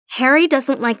Harry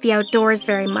doesn't like the outdoors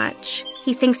very much.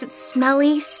 He thinks it's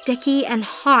smelly, sticky, and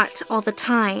hot all the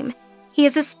time. He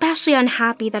is especially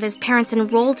unhappy that his parents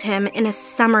enrolled him in a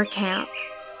summer camp.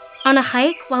 On a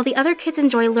hike, while the other kids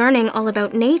enjoy learning all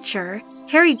about nature,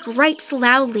 Harry gripes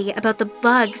loudly about the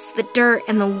bugs, the dirt,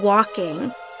 and the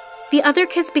walking. The other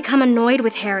kids become annoyed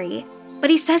with Harry, but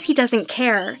he says he doesn't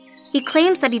care. He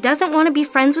claims that he doesn't want to be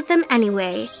friends with them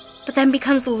anyway, but then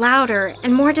becomes louder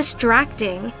and more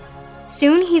distracting.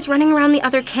 Soon he's running around the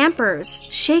other campers,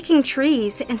 shaking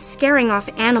trees and scaring off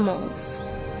animals.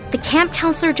 The camp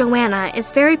counselor Joanna is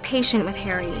very patient with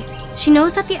Harry. She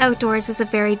knows that the outdoors is a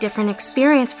very different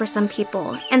experience for some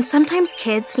people, and sometimes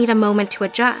kids need a moment to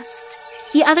adjust.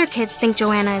 The other kids think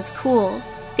Joanna is cool.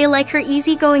 They like her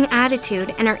easygoing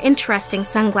attitude and her interesting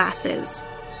sunglasses.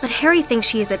 But Harry thinks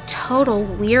she is a total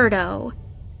weirdo.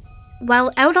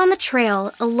 While out on the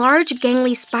trail, a large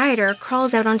gangly spider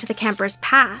crawls out onto the camper's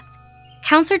path.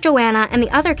 Counselor Joanna and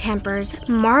the other campers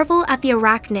marvel at the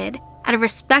arachnid at a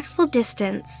respectful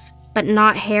distance, but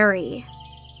not Harry.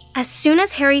 As soon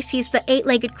as Harry sees the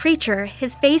 8-legged creature,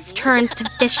 his face turns to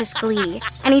vicious glee,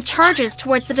 and he charges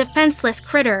towards the defenseless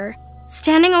critter.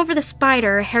 Standing over the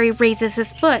spider, Harry raises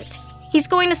his foot. He's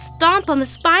going to stomp on the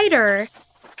spider!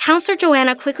 Counselor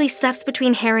Joanna quickly steps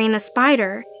between Harry and the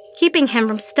spider, keeping him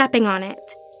from stepping on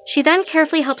it. She then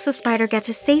carefully helps the spider get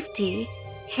to safety.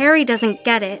 Harry doesn't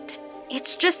get it.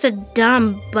 It's just a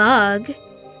dumb bug.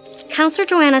 Counselor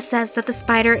Joanna says that the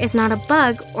spider is not a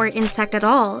bug or insect at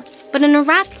all, but an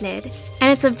arachnid, and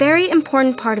it's a very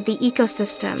important part of the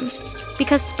ecosystem,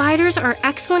 because spiders are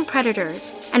excellent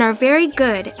predators and are very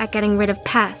good at getting rid of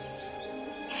pests.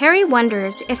 Harry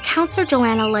wonders if Counselor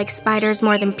Joanna likes spiders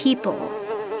more than people.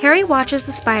 Harry watches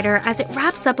the spider as it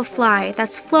wraps up a fly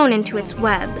that's flown into its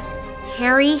web.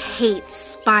 Harry hates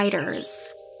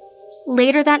spiders.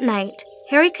 Later that night,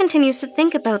 Harry continues to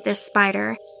think about this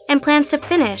spider and plans to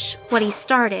finish what he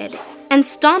started and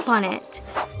stomp on it.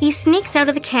 He sneaks out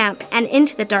of the camp and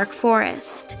into the dark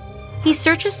forest. He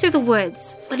searches through the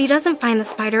woods, but he doesn't find the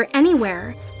spider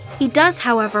anywhere. He does,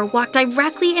 however, walk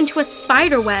directly into a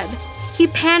spider web. He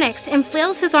panics and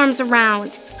flails his arms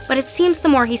around, but it seems the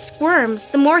more he squirms,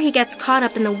 the more he gets caught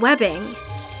up in the webbing.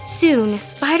 Soon,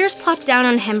 spiders plop down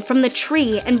on him from the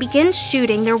tree and begin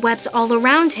shooting their webs all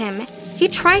around him. He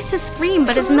tries to scream,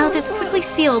 but his mouth is quickly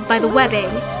sealed by the webbing.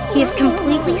 He is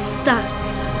completely stuck.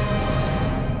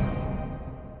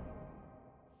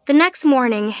 The next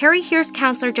morning, Harry hears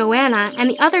Counselor Joanna and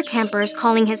the other campers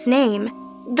calling his name.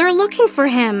 They're looking for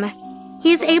him.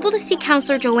 He is able to see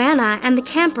Counselor Joanna and the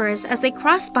campers as they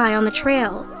cross by on the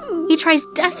trail. He tries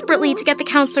desperately to get the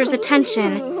counselor's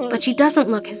attention, but she doesn't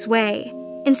look his way.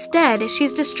 Instead,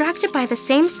 she's distracted by the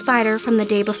same spider from the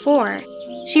day before.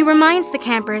 She reminds the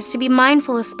campers to be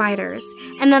mindful of spiders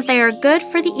and that they are good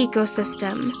for the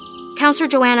ecosystem. Counselor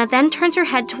Joanna then turns her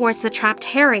head towards the trapped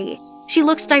Harry. She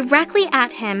looks directly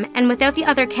at him, and without the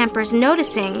other campers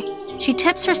noticing, she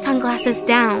tips her sunglasses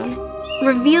down,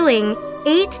 revealing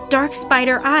 8 dark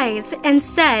spider eyes, and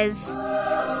says,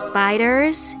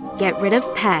 "Spiders, get rid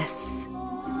of pests."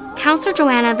 Counselor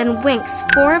Joanna then winks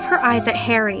 4 of her eyes at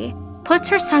Harry, puts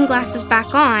her sunglasses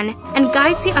back on, and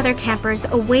guides the other campers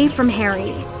away from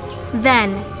Harry.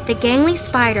 Then, the gangly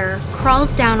spider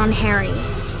crawls down on Harry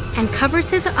and covers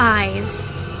his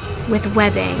eyes with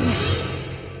webbing.